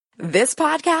This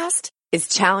podcast is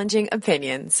Challenging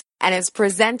Opinions and is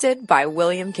presented by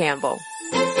William Campbell.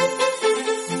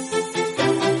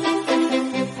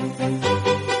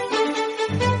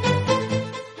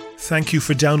 Thank you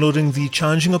for downloading the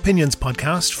Challenging Opinions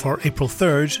podcast for April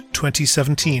 3rd,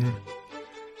 2017.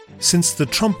 Since the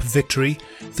Trump victory,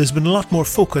 there's been a lot more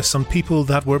focus on people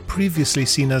that were previously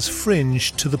seen as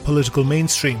fringe to the political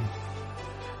mainstream.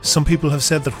 Some people have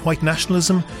said that white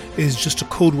nationalism is just a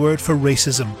code word for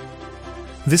racism.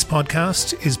 This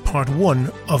podcast is part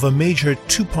one of a major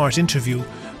two-part interview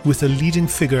with a leading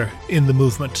figure in the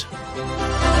movement.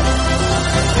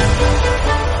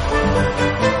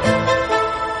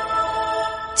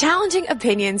 Challenging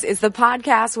Opinions is the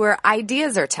podcast where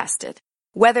ideas are tested.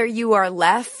 Whether you are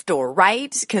left or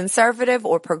right, conservative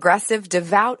or progressive,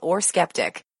 devout or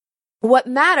skeptic. What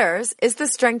matters is the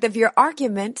strength of your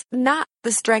argument, not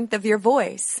the strength of your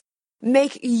voice.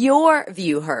 Make your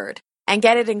view heard and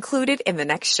get it included in the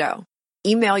next show.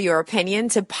 Email your opinion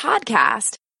to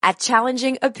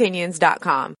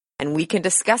podcast@challengingopinions.com and we can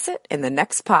discuss it in the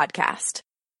next podcast.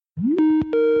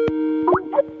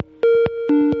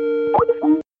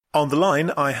 On the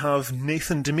line, I have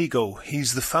Nathan Damigo.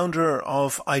 He's the founder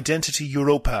of Identity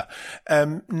Europa.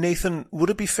 Nathan, would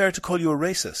it be fair to call you a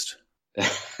racist?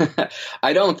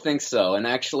 I don't think so. And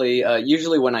actually,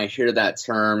 usually when I hear that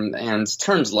term and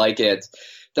terms like it,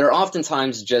 they're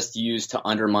oftentimes just used to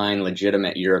undermine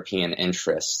legitimate European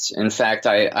interests. In fact,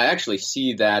 I actually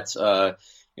see that,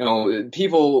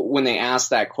 people, when they ask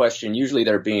that question, usually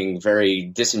they're being very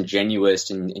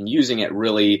disingenuous and using it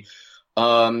really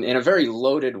in a very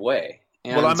loaded way.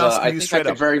 And well, I'm asking you straight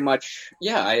up.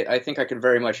 I think I could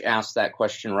very much ask that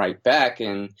question right back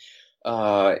in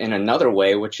another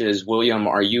way, which is, William,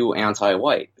 are you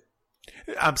anti-white?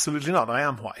 Absolutely not. I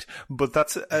am white, but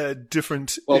that's a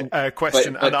different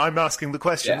question, and I'm asking the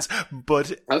questions. Yeah.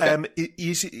 But okay.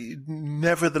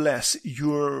 Nevertheless,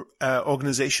 your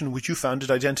organization, which you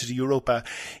founded, Identity Europa,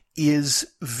 is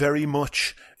very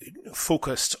much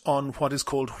focused on what is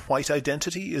called white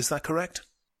identity. Is that correct?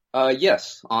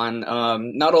 Yes, on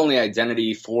not only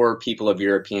identity for people of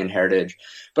European heritage,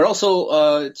 but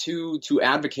also to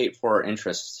advocate for our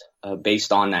interests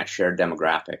based on that shared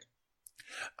demographic.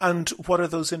 And what are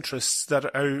those interests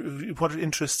what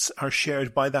interests are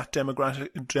shared by that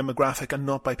demographic and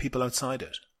not by people outside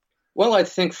it? Well, I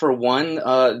think for one,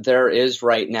 there is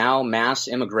right now mass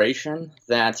immigration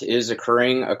that is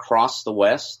occurring across the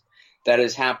West, that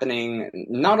is happening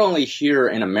not only here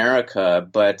in America,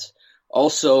 but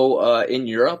also in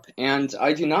Europe. And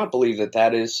I do not believe that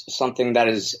that is something that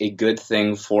is a good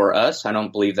thing for us. I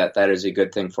don't believe that that is a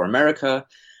good thing for America.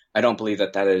 I don't believe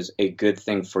that that is a good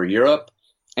thing for Europe.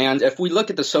 And if we look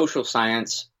at the social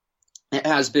science, it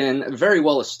has been very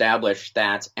well established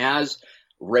that as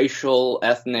racial,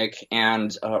 ethnic,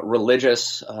 and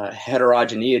religious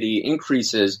heterogeneity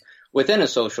increases within a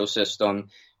social system,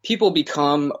 people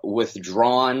become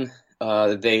withdrawn.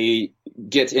 They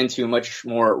get into much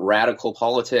more radical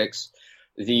politics.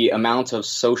 The amount of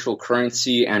social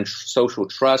currency and social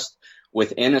trust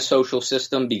within a social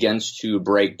system begins to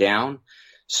break down.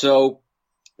 So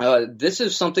this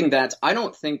is something that I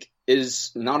don't think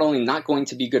is not only not going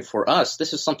to be good for us,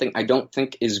 this is something I don't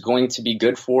think is going to be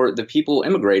good for the people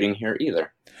immigrating here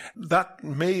either. That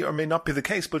may or may not be the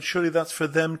case, but surely that's for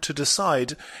them to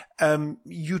decide.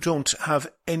 You don't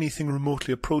have anything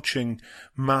remotely approaching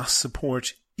mass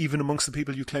support, even amongst the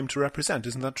people you claim to represent.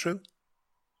 Isn't that true?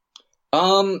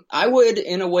 I would,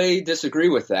 in a way, disagree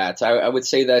with that. I would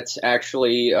say that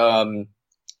actually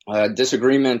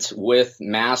disagreement with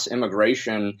mass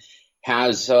immigration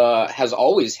has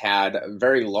always had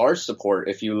very large support.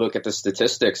 If you look at the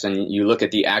statistics and you look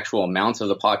at the actual amount of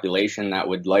the population that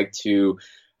would like to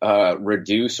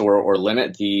reduce or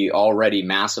limit the already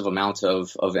massive amount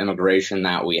of immigration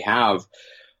that we have,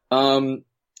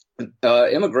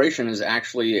 immigration is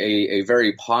actually a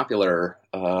very popular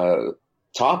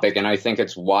topic, and I think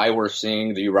it's why we're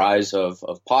seeing the rise of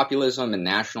populism and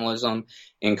nationalism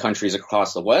in countries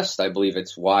across the West. I believe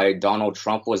it's why Donald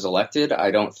Trump was elected.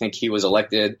 I don't think he was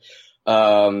elected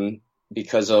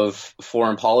because of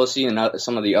foreign policy and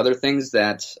some of the other things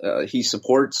that he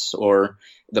supports or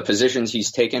the positions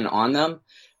he's taken on them.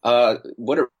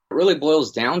 What it really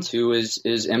boils down to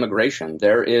is immigration.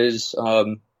 There is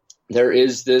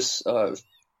this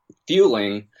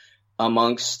feeling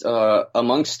amongst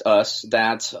us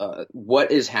that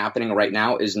what is happening right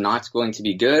now is not going to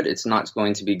be good. It's not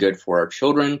going to be good for our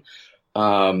children,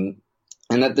 and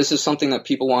that this is something that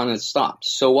people want to stop.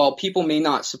 So while people may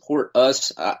not support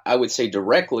us, I would say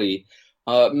directly,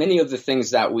 many of the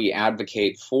things that we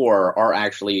advocate for are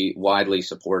actually widely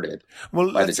supported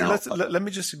by the general public. Let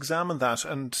me just examine that.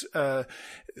 And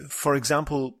for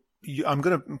example, I'm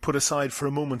going to put aside for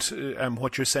a moment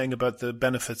what you're saying about the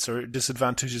benefits or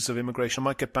disadvantages of immigration. I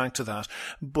might get back to that.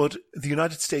 But the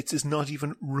United States is not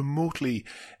even remotely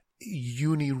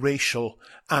uniracial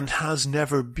and has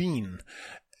never been.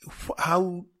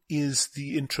 How is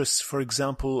the interests, for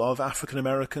example, of African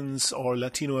Americans or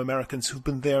Latino Americans who've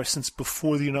been there since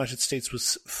before the United States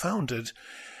was founded?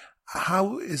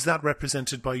 How is that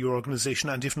represented by your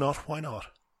organization? And if not, why not?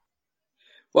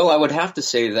 Well, I would have to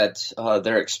say that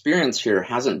their experience here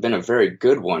hasn't been a very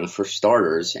good one for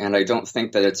starters, and I don't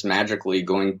think that it's magically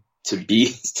going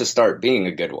to start being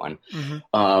a good one.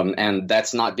 Mm-hmm. And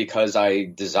that's not because I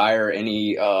desire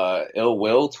any ill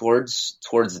will towards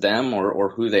them or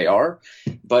who they are,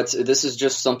 but this is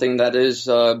just something that has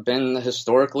been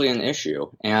historically an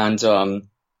issue. And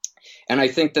I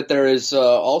think that there is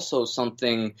also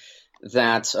something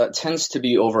that tends to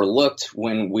be overlooked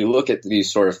when we look at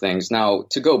these sort of things. Now,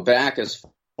 to go back as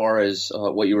far as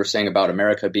what you were saying about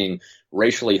America being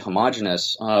racially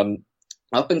homogenous,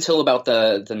 up until about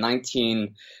the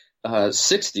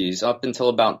 1960s, up until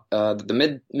about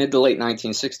the mid to late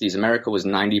 1960s, America was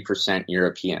 90%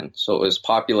 European. So it was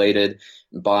populated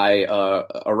by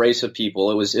a race of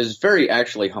people. It was very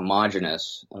actually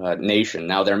homogenous nation.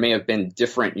 Now, there may have been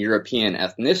different European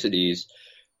ethnicities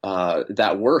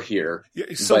that were here,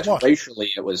 but what?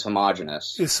 Racially it was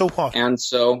homogenous. So what? And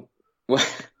so,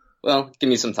 well, give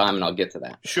me some time and I'll get to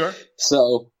that. Sure.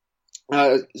 So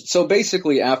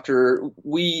basically, after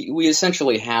we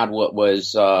essentially had what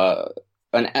was an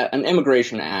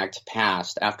Immigration Act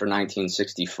passed after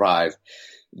 1965,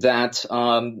 that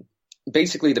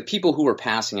basically the people who were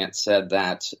passing it said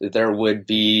that there would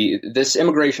be this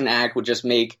Immigration Act would just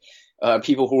make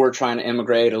people who were trying to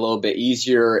immigrate a little bit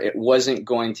easier. It wasn't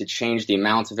going to change the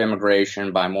amount of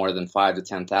immigration by more than 5,000 to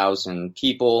 10,000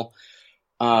 people.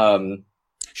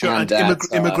 Sure, and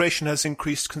immigration has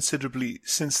increased considerably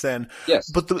since then. Yes,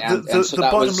 but the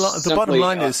bottom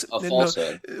line is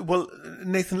well,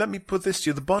 Nathan, let me put this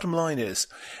to you. The bottom line is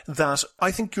that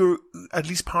I think you're at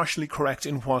least partially correct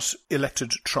in what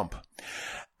elected Trump.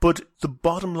 But the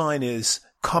bottom line is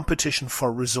competition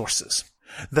for resources.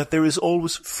 That there is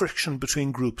always friction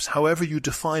between groups, however you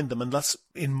define them, and that's,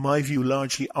 in my view,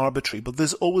 largely arbitrary, but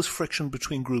there's always friction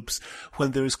between groups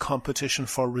when there is competition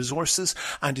for resources,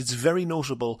 and it's very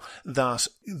notable that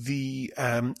the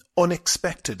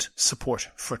unexpected support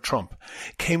for Trump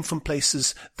came from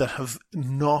places that have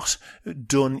not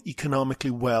done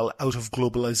economically well out of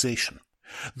globalization.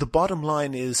 The bottom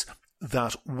line is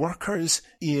that workers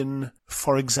in,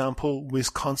 for example,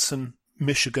 Wisconsin,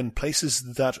 Michigan,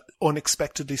 places that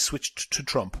unexpectedly switched to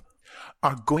Trump,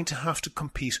 are going to have to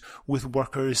compete with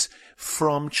workers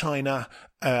from China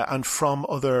and from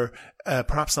other,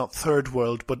 perhaps not third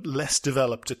world, but less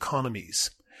developed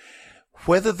economies.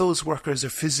 Whether those workers are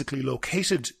physically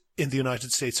located in the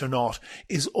United States or not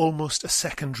is almost a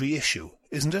secondary issue,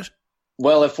 isn't it?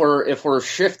 Well, if we're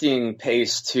shifting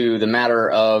pace to the matter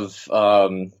of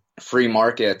free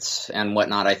markets and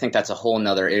whatnot, I think that's a whole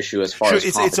nother issue as far as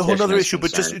competition it's a whole other issue,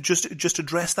 concerned. But just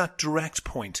address that direct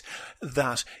point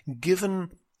that given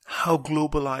how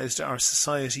globalized our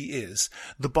society is,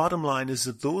 the bottom line is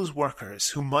that those workers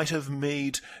who might have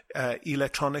made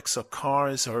electronics or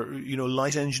cars or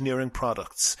light engineering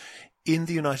products in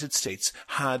the United States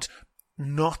had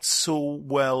not so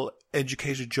well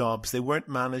educated jobs. They weren't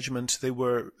management. They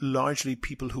were largely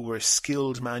people who were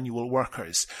skilled manual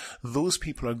workers. Those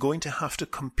people are going to have to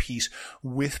compete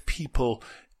with people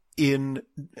in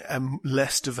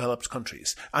less developed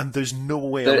countries, and there's no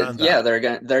way around that. Yeah, they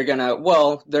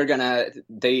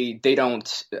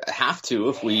don't have to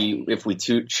if we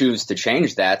choose to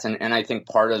change that, and I think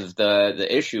part of the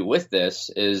issue with this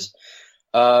is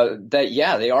that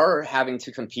they are having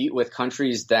to compete with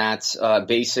countries that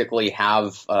basically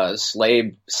have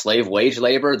slave wage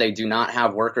labor. They do not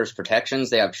have workers' protections.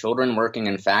 They have children working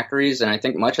in factories, and I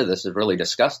think much of this is really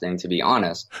disgusting, to be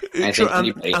honest. And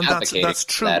that's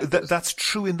true. That's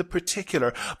true in the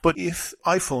particular. But if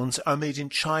iPhones are made in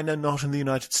China, not in the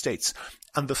United States,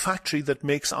 and the factory that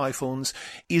makes iPhones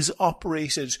is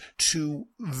operated to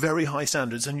very high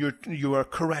standards, and you are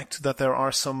correct that there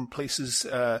are some places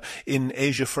in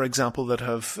Asia, for example, that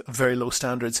have very low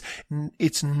standards.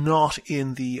 It's not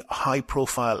in the high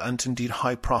profile and indeed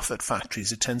high profit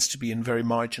factories. It tends to be in very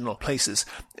marginal places.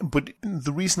 But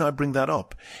the reason I bring that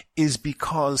up is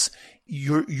because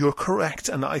you're correct,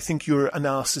 and I think your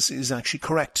analysis is actually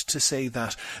correct to say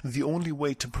that the only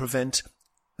way to prevent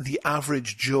the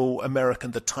average Joe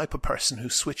American, the type of person who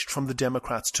switched from the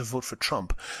Democrats to vote for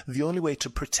Trump, the only way to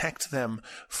protect them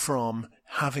from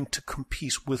having to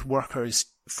compete with workers,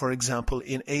 for example,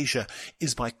 in Asia,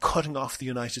 is by cutting off the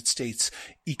United States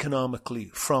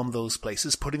economically from those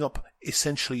places, putting up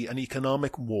essentially an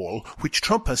economic wall, which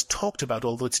Trump has talked about,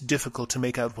 although it's difficult to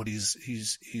make out what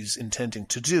he's intending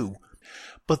to do.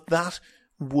 But that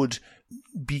would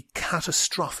be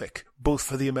catastrophic, both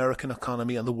for the American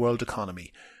economy and the world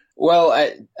economy. Well,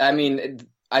 I mean,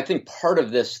 I think part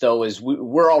of this, though, is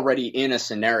we're already in a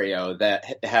scenario that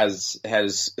has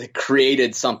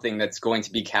created something that's going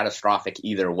to be catastrophic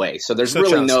either way. So there's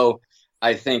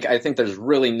I think there's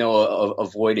really no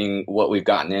avoiding what we've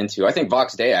gotten into. I think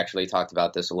Vox Day actually talked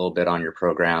about this a little bit on your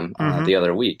program the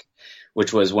other week,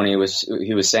 which was when he was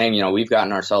saying, you know, we've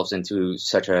gotten ourselves into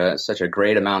such a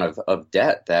great amount of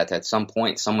debt that at some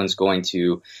point someone's going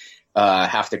to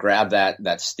have to grab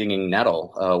that stinging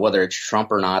nettle, whether it's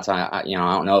Trump or not. I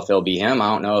don't know if it'll be him. I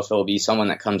don't know if it'll be someone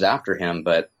that comes after him,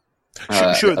 but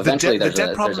sure. Eventually the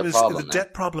debt problem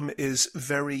problem is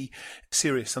very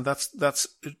serious, and that's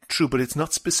true, but it's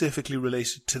not specifically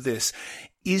related to this.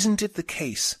 Isn't it the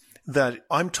case that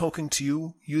I'm talking to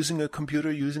you using a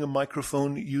computer, using a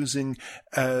microphone, using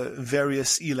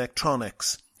various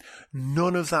electronics?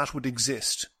 None of that would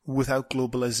exist without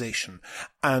globalization.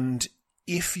 And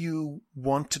if you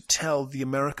want to tell the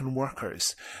American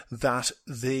workers that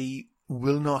they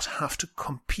will not have to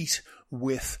compete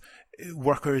with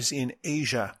workers in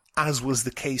Asia, as was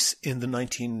the case in the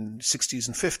 1960s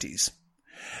and 50s,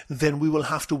 then we will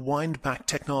have to wind back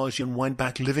technology and wind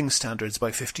back living standards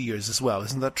by 50 years as well.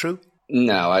 Isn't that true?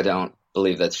 No, I don't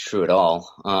believe that's true at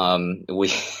all.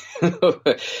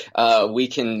 We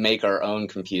can make our own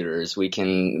computers. We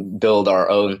can build our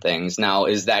own things. Now,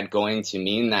 is that going to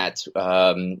mean that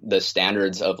the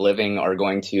standards of living are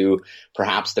going to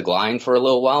perhaps decline for a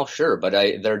little while? Sure, but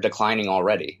they're declining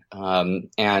already.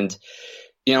 And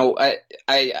you know,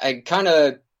 I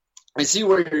see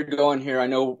where you're going here. I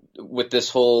know with this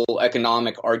whole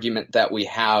economic argument that we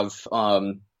have.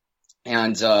 I'm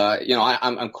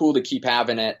cool to keep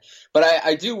having it, but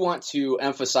I do want to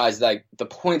emphasize that the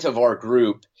point of our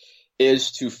group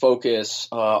is to focus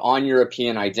on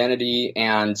European identity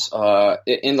and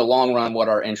in the long run what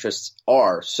our interests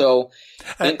are. So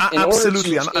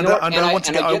absolutely, Nathan, I want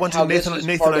to get onto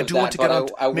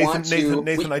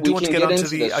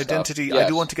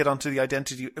the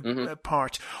identity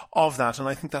part of that, and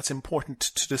I think that's important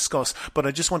to discuss. But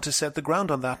I just want to set the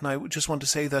ground on that, and I just want to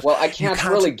say that I can't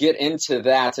really get into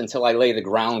that until I lay the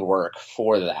groundwork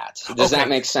for that. Does that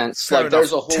make sense? Fair enough.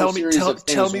 There's a whole series of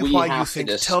things we have to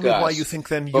discuss. Tell me why you think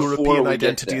then European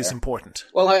identity is important.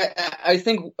 Well, I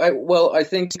think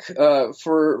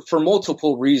for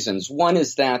multiple reasons. One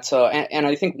is that, and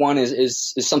I think one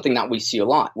is something that we see a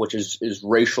lot, which is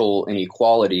racial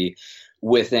inequality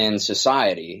within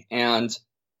society. And,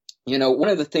 you know, one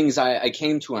of the things I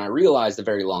came to and I realized a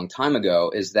very long time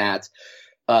ago is that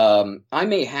I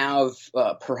may have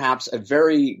perhaps a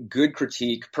very good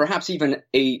critique, perhaps even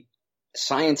a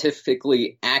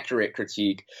scientifically accurate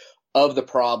critique of the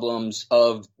problems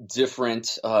of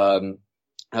different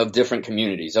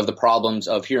communities, of the problems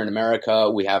of here in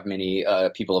America. We have many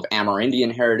people of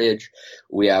Amerindian heritage.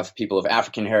 We have people of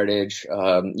African heritage.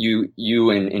 You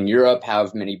in Europe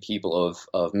have many people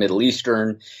of Middle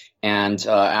Eastern and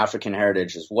African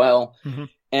heritage as well. Mm-hmm.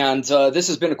 And this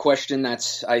has been a question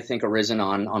that's, I think, arisen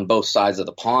on both sides of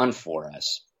the pond for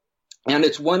us. And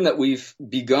it's one that we've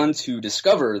begun to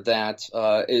discover that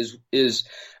is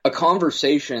a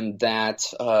conversation that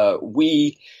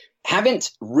we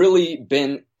haven't really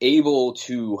been able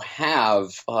to have,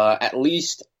 at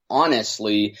least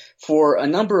honestly, for a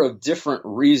number of different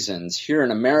reasons. Here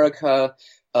in America,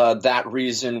 that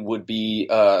reason would be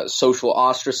social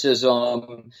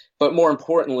ostracism, but more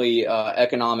importantly,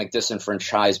 economic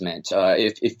disenfranchisement.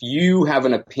 If you have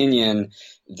an opinion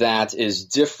that is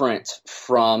different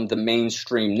from the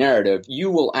mainstream narrative,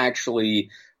 you will actually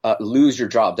lose your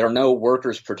job. There are no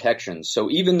workers' protections. So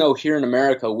even though here in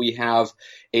America we have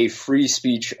a free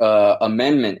speech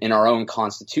amendment in our own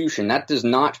constitution, that does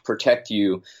not protect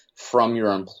you from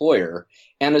your employer.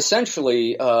 And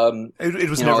essentially, it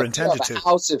was never intended to.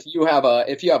 If you have a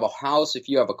house, if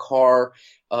you have a car,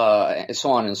 and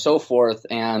so on and so forth,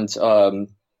 and but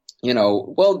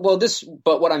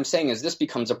what I'm saying is this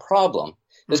becomes a problem.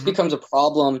 This becomes a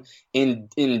problem in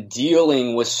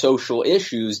dealing with social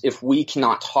issues if we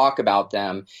cannot talk about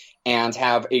them and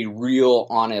have a real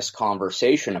honest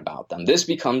conversation about them. This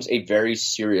becomes a very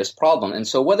serious problem. And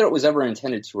so whether it was ever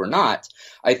intended to or not,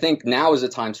 I think now is the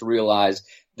time to realize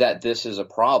that this is a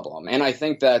problem. And I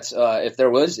think that if there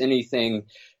was anything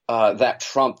that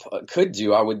Trump could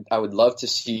do, I would love to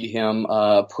see him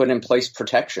put in place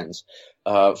protections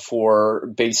for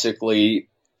basically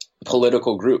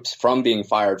political groups from being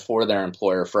fired for their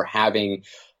employer for having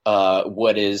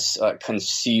what is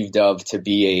conceived of to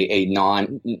be a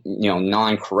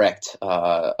non-correct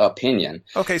opinion.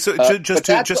 Okay, so just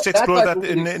to explore that,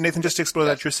 Nathan, just to explore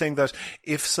that, you're saying that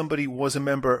if somebody was a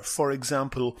member, for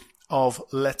example, of,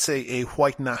 let's say, a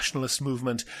white nationalist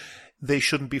movement, they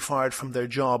shouldn't be fired from their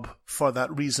job for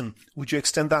that reason. Would you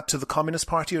extend that to the Communist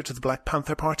Party or to the Black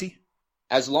Panther Party?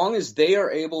 As long as they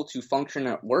are able to function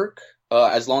at work,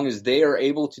 as long as they are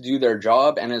able to do their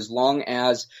job, and as long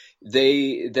as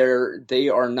they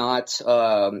are not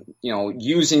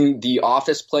using the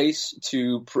office place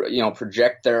to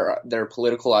project their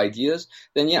political ideas,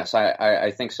 then yes,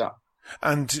 I think so.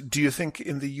 And do you think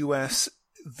in the US,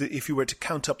 if you were to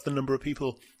count up the number of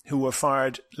people who were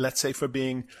fired, let's say for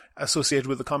being associated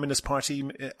with the Communist Party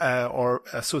or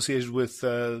associated with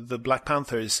the Black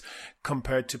Panthers,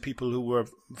 compared to people who were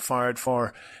fired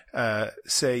for,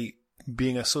 say,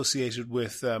 being associated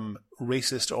with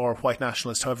racist or white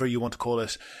nationalist, however you want to call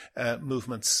it,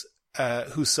 movements,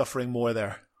 who's suffering more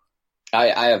there?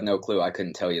 I have no clue. I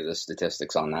couldn't tell you the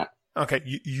statistics on that. Okay,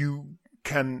 you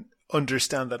can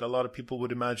understand that a lot of people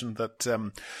would imagine that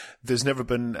there's never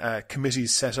been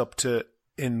committees set up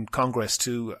in Congress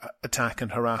to attack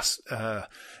and harass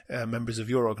members of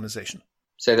your organization.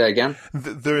 Say that again?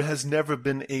 There has never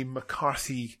been a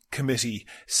McCarthy committee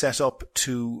set up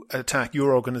to attack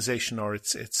your organization or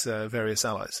its various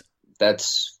allies.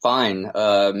 That's fine.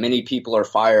 Many people are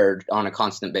fired on a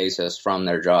constant basis from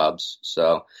their jobs.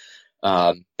 So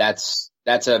that's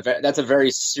a very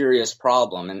serious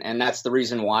problem. And that's the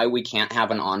reason why we can't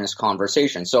have an honest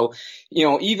conversation. So,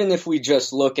 even if we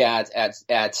just look at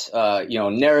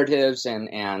narratives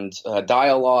and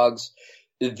dialogues,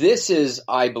 this is,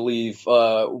 I believe,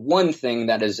 one thing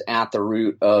that is at the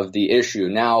root of the issue.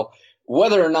 Now,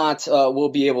 whether or not we'll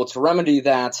be able to remedy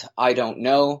that, I don't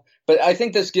know. But I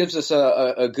think this gives us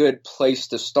a good place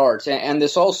to start. And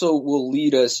this also will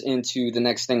lead us into the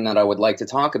next thing that I would like to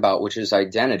talk about, which is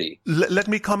identity. Let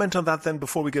me comment on that then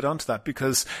before we get on to that,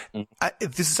 because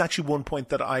this is actually one point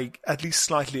that I at least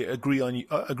slightly agree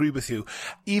with you.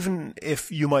 Even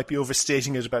if you might be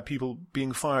overstating it about people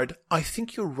being fired, I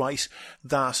think you're right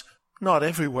that not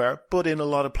everywhere, but in a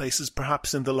lot of places,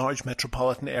 perhaps in the large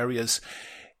metropolitan areas,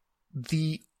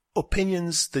 the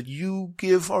opinions that you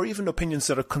give, or even opinions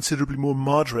that are considerably more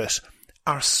moderate,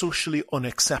 are socially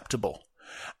unacceptable.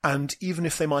 And even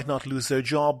if they might not lose their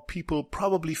job, people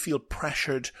probably feel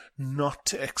pressured not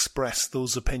to express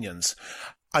those opinions.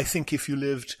 I think if you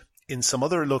lived in some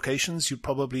other locations, you'd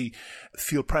probably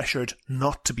feel pressured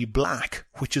not to be black,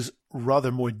 which is a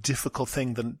rather more difficult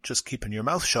thing than just keeping your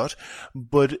mouth shut.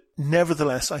 But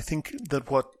nevertheless, I think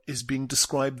that what is being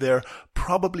described there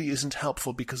probably isn't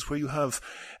helpful, because where you have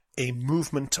a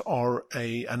movement or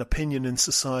an opinion in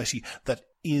society that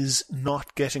is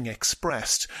not getting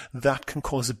expressed, that can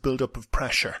cause a build-up of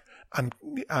pressure. And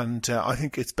I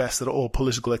think it's best that all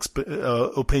political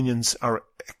opinions are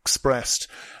expressed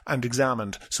and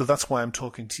examined. So that's why I'm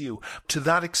talking to you. To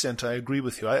that extent, I agree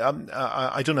with you.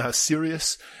 I don't know how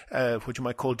serious what you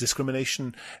might call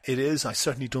discrimination it is. I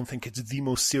certainly don't think it's the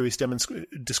most serious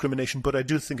discrimination, but I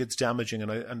do think it's damaging,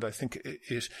 and I think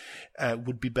it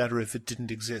would be better if it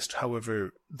didn't exist.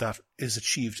 However, that is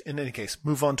achieved. In any case,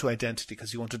 move on to identity,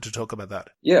 because you wanted to talk about that.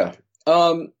 Yeah.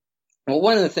 Well,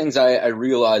 one of the things I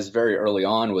realized very early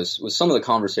on was some of the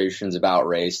conversations about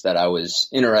race that I was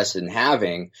interested in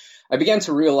having. I began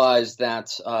to realize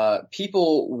that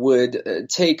people would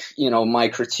take, my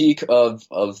critique of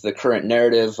the current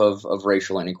narrative of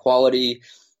racial inequality,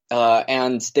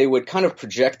 and they would kind of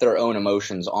project their own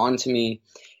emotions onto me.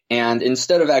 And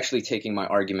instead of actually taking my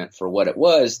argument for what it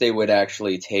was, they would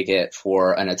actually take it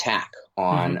for an attack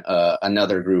on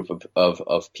another group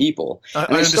of people. I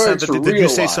understand that you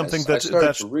say something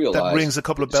that rings a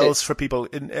couple of bells for people,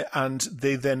 and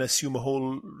they then assume a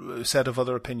whole set of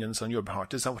other opinions on your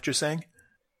part. Is that what you're saying?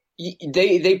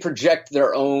 They project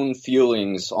their own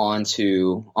feelings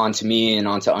onto me and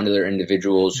onto other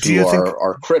individuals who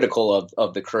are critical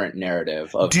of the current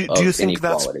narrative of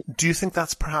inequality. Do you think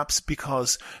that's perhaps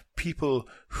because people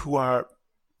who are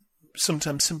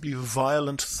sometimes simply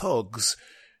violent thugs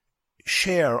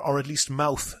share, or at least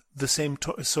mouth, the same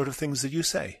sort of things that you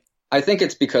say? I think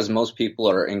it's because most people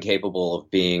are incapable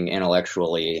of being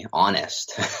intellectually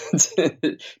honest,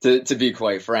 to be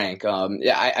quite frank.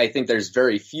 I think there's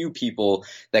very few people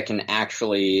that can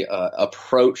actually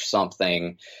approach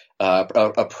something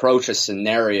approach a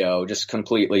scenario just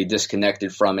completely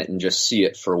disconnected from it and just see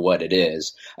it for what it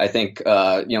is. I think,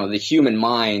 the human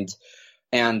mind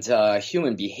and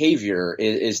human behavior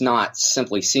is not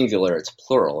simply singular, it's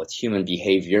plural, it's human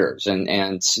behaviors.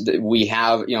 And we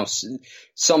have,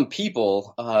 some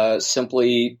people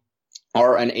simply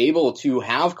are unable to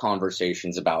have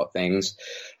conversations about things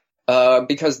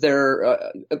because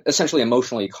they're essentially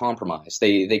emotionally compromised.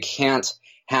 They can't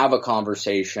have a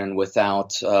conversation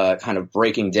without kind of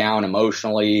breaking down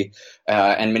emotionally,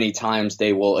 and many times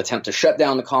they will attempt to shut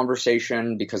down the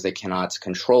conversation because they cannot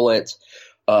control it.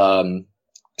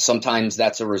 Sometimes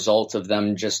that's a result of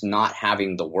them just not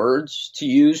having the words to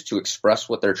use to express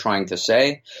what they're trying to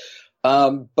say.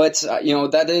 But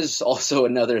that is also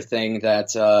another thing that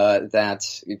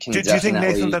can do you think,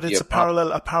 Nathan, that it's a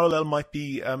parallel? A parallel might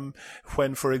be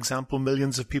when, for example,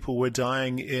 millions of people were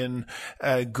dying in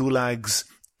gulags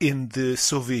in the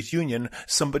Soviet Union,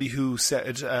 somebody who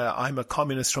said, I'm a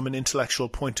communist from an intellectual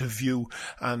point of view,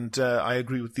 and I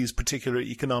agree with these particular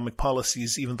economic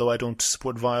policies, even though I don't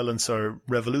support violence or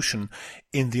revolution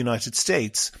in the United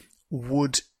States,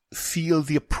 would feel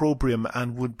the opprobrium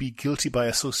and would be guilty by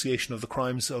association of the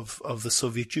crimes of the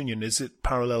Soviet Union. Is it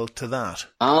parallel to that?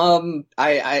 I'm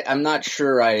not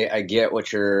sure I get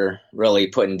what you're really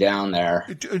putting down there.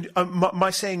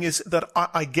 My saying is that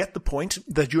I get the point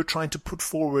that you're trying to put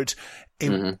forward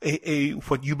a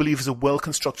what you believe is a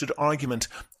well-constructed argument,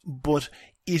 but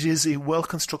it is a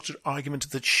well-constructed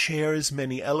argument that shares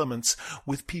many elements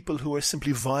with people who are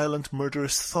simply violent,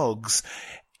 murderous thugs.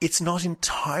 It's not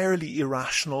entirely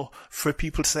irrational for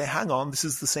people to say, hang on, this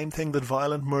is the same thing that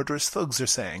violent, murderous thugs are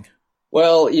saying.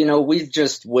 Well, we've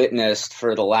just witnessed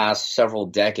for the last several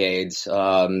decades,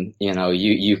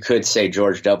 you could say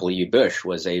George W. Bush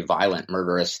was a violent,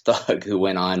 murderous thug who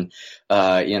went on,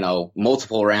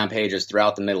 multiple rampages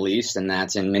throughout the Middle East. And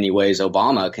that's in many ways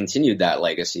Obama continued that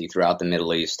legacy throughout the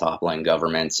Middle East, toppling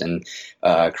governments and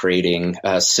creating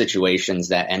situations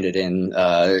that ended in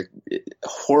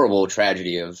horrible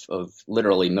tragedy of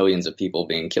literally millions of people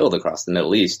being killed across the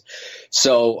Middle East.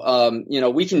 So,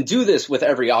 we can do this with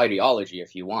every ideology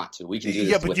if you want to. We can do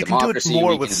this with democracy. Do it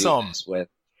more with some.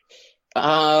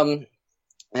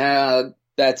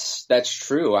 That's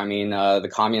true. I mean, the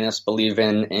communists believe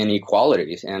in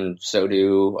equality, and so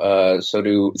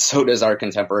does our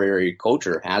contemporary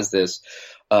culture. Has this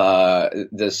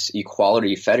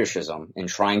equality fetishism in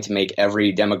trying to make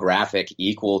every demographic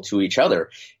equal to each other.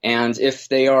 And if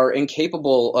they are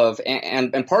incapable of,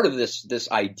 and part of this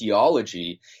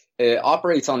ideology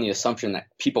operates on the assumption that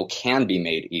people can be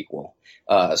made equal.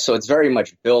 So it's very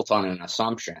much built on an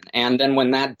assumption. And then when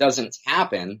that doesn't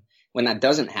happen,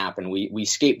 we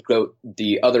scapegoat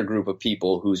the other group of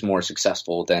people who's more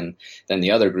successful than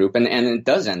the other group, and it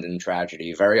does end in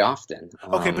tragedy very often.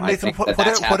 Okay, but Nathan,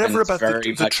 whatever about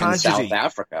the tragedy in South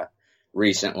Africa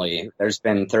recently, there's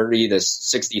been 30 to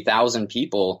 60,000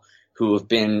 people who have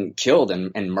been killed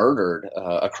and murdered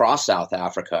across South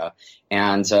Africa,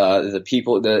 and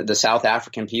the South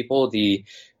African people, the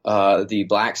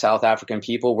black South African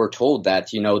people, were told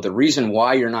that the reason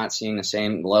why you're not seeing the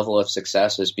same level of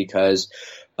success is because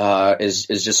is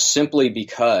just simply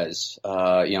because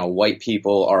white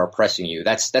people are oppressing you.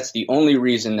 That's the only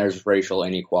reason there's racial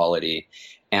inequality,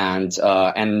 and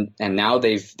now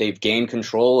they've gained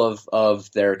control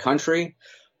of their country.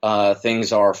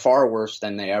 Things are far worse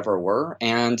than they ever were,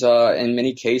 and in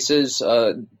many cases,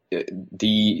 the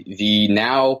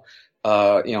now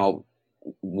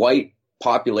white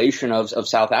population of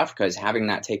South Africa is having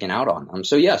that taken out on them.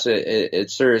 So yes, it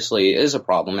seriously is a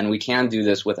problem, and we can do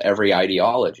this with every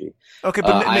ideology. Okay,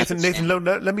 but Nathan,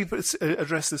 let me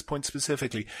address this point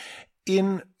specifically.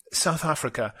 In South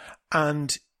Africa,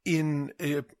 and in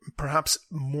perhaps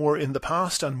more in the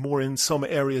past and more in some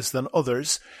areas than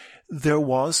others, there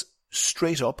was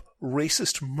straight up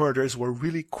racist murders were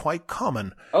really quite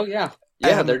common. Oh yeah.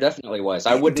 Yeah, there definitely was.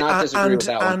 I would not disagree with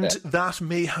that one bit. And that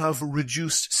may have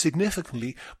reduced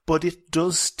significantly, but it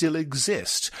does still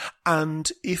exist.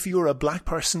 And if you're a black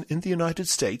person in the United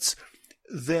States,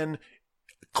 then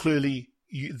clearly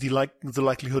the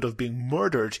likelihood of being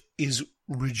murdered is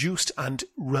reduced and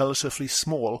relatively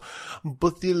small.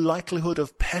 But the likelihood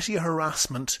of petty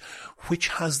harassment, which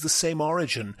has the same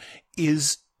origin,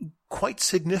 is quite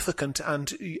significant,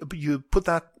 and you put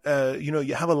that,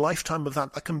 you have a lifetime of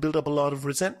that can build up a lot of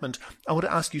resentment. I want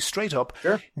to ask you straight up,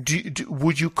 sure.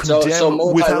 Would you condemn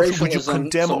all of that?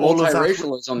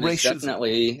 Multiracialism has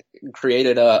definitely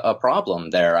created a problem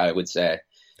there, I would say.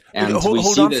 And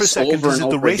hold on for a second. Is it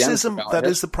the racism that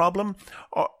is the problem,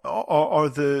 or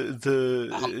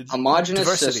the homogeneous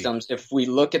diversity? Systems? If we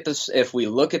look at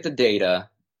the data,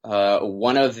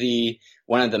 One of the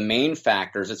main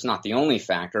factors, it's not the only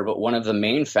factor, but one of the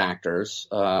main factors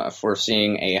for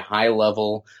seeing a high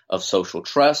level of social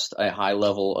trust, a high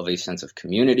level of a sense of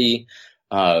community,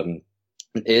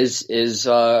 is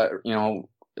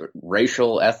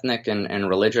racial, ethnic, and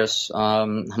religious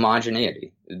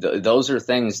homogeneity. Those are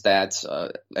things that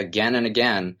again and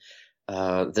again.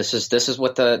 This is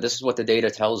what the data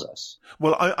tells us.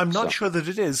 Well, I'm not sure that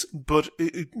it is, but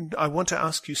I want to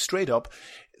ask you straight up.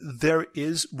 There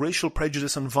is racial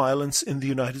prejudice and violence in the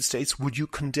United States. Would you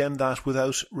condemn that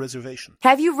without reservation?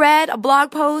 Have you read a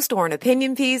blog post or an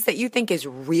opinion piece that you think is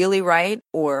really right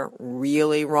or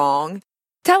really wrong?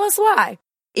 Tell us why.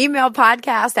 Email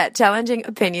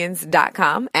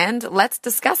podcast@challengingopinions.com and let's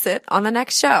discuss it on the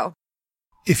next show.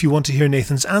 If you want to hear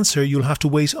Nathan's answer, you'll have to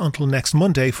wait until next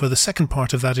Monday for the second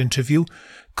part of that interview,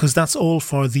 because that's all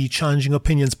for the Challenging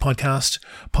Opinions podcast,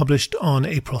 published on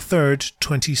April 3rd,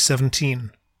 2017.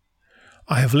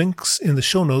 I have links in the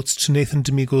show notes to Nathan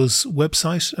Damigo's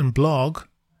website and blog.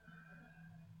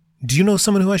 Do you know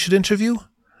someone who I should interview?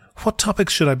 What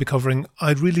topics should I be covering?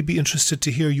 I'd really be interested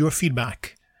to hear your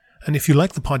feedback. And if you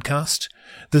like the podcast,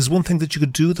 there's one thing that you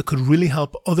could do that could really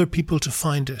help other people to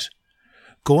find it.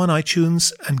 Go on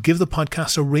iTunes and give the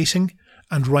podcast a rating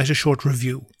and write a short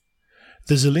review.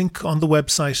 There's a link on the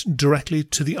website directly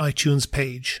to the iTunes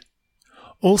page.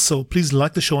 Also, please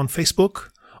like the show on Facebook.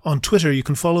 On Twitter, you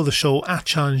can follow the show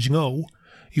 @ChallengingO.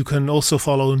 You can also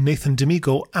follow Nathan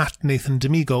Damigo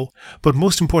 @NathanDamigo. But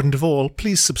most important of all,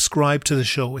 please subscribe to the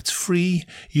show. It's free.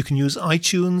 You can use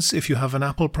iTunes if you have an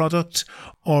Apple product,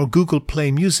 or Google Play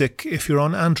Music if you're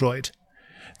on Android.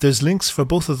 There's links for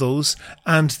both of those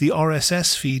and the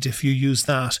RSS feed if you use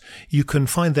that. You can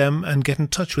find them and get in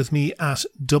touch with me at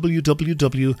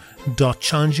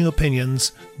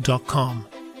www.challengingopinions.com.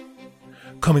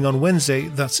 Coming on Wednesday,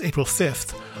 that's April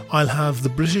 5th, I'll have the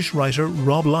British writer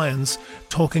Rob Lyons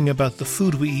talking about the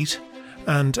food we eat,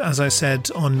 and as I said,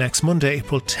 on next Monday,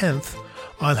 April 10th,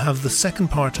 I'll have the second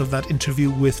part of that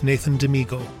interview with Nathan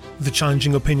Damigo. The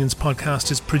Challenging Opinions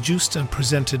podcast is produced and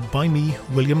presented by me,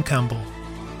 William Campbell.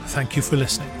 Thank you for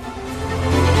listening.